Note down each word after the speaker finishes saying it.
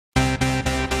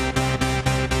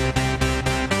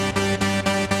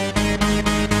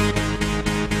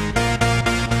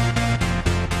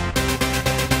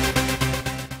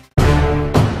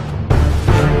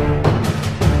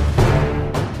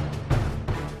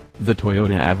The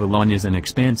Toyota Avalon is an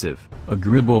expansive,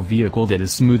 agreeable vehicle that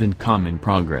is smooth and calm in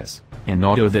progress, an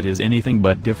auto that is anything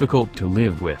but difficult to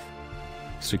live with.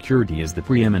 Security is the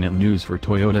preeminent news for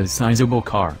Toyota's sizable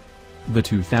car. The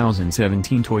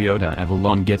 2017 Toyota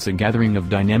Avalon gets a gathering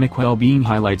of dynamic well-being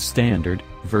highlights: standard,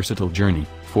 versatile journey,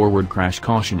 forward crash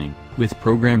cautioning, with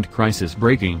programmed crisis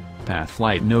braking, path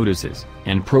light notices,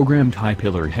 and programmed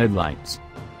high-pillar headlights.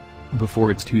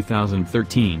 Before its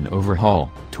 2013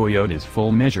 overhaul, Toyota's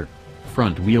full-measure,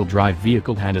 front-wheel drive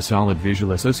vehicle had a solid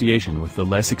visual association with the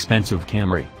less expensive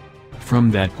Camry.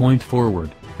 From that point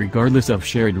forward, regardless of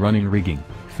shared running rigging,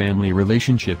 family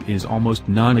relationship is almost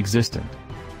non-existent.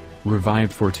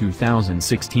 Revived for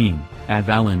 2016,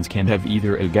 Avalons can have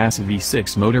either a gas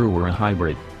V6 motor or a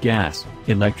hybrid, gas,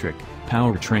 electric,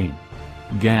 powertrain.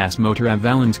 Gas motor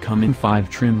Avalons come in 5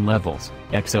 trim levels: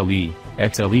 XLE,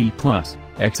 XLE Plus,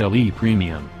 XLE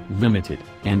Premium, Limited,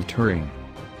 and Touring.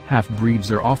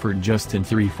 Half-breeds are offered just in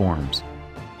 3 forms.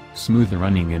 Smooth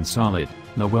running and solid,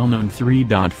 the well-known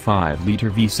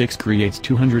 3.5-liter V6 creates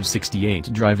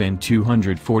 268 drive and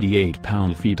 248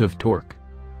 pound-feet of torque.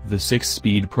 The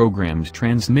 6-speed programmed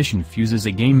transmission fuses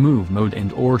again move mode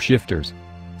and or shifters.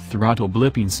 Throttle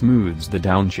blipping smooths the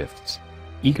downshifts.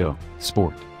 Eco,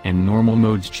 Sport, and Normal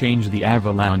modes change the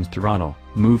Avalon's throttle,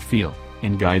 move feel,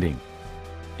 and guiding.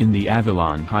 In the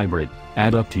Avalon Hybrid,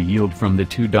 add up to yield from the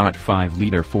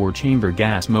 2.5-liter 4-chamber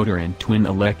gas motor and twin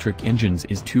electric engines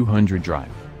is 200 drive.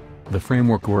 The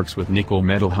framework works with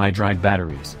nickel-metal hydride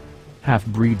batteries.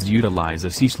 Half-breeds utilize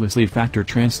a ceaselessly factor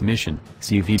transmission,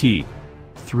 CVT.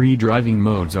 3 driving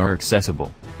modes are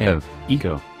accessible: EV,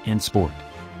 Eco, and Sport.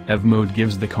 EV mode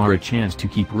gives the car a chance to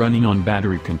keep running on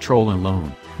battery control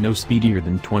alone, no speedier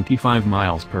than 25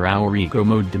 miles per hour. Eco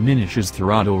mode diminishes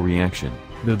throttle reaction,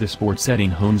 though the Sport setting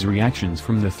hones reactions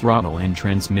from the throttle and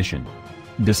transmission.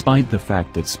 Despite the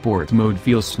fact that Sport mode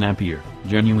feels snappier,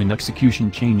 genuine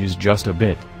execution changes just a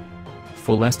bit.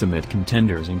 Full estimate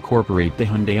contenders incorporate the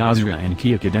Hyundai Azra and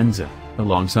Kia Cadenza,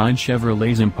 alongside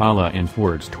Chevrolet's Impala and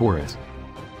Ford's Taurus.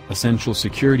 Essential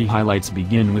security highlights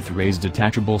begin with raised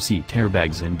detachable seat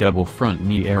airbags and double front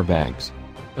knee airbags.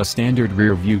 A standard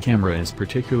rear-view camera is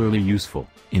particularly useful,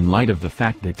 in light of the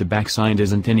fact that the backside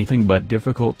isn't anything but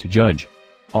difficult to judge.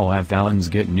 All Avalons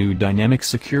get new dynamic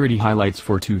security highlights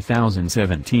for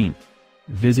 2017.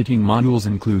 Visiting modules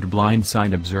include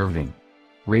blindside observing.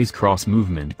 Raise cross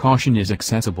movement caution is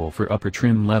accessible for upper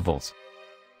trim levels.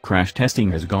 Crash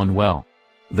testing has gone well.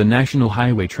 The National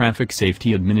Highway Traffic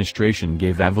Safety Administration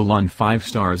gave Avalon 5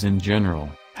 stars in general,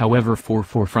 however for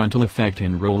frontal effect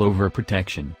and rollover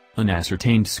protection, an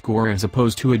ascertained score as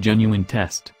opposed to a genuine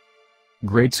test.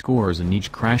 Great scores in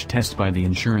each crash test by the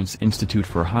Insurance Institute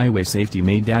for Highway Safety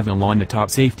made Avalon a top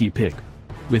safety pick.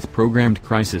 With programmed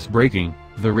crisis braking,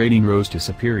 the rating rose to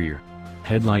superior.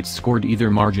 Headlights scored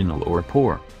either marginal or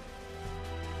poor.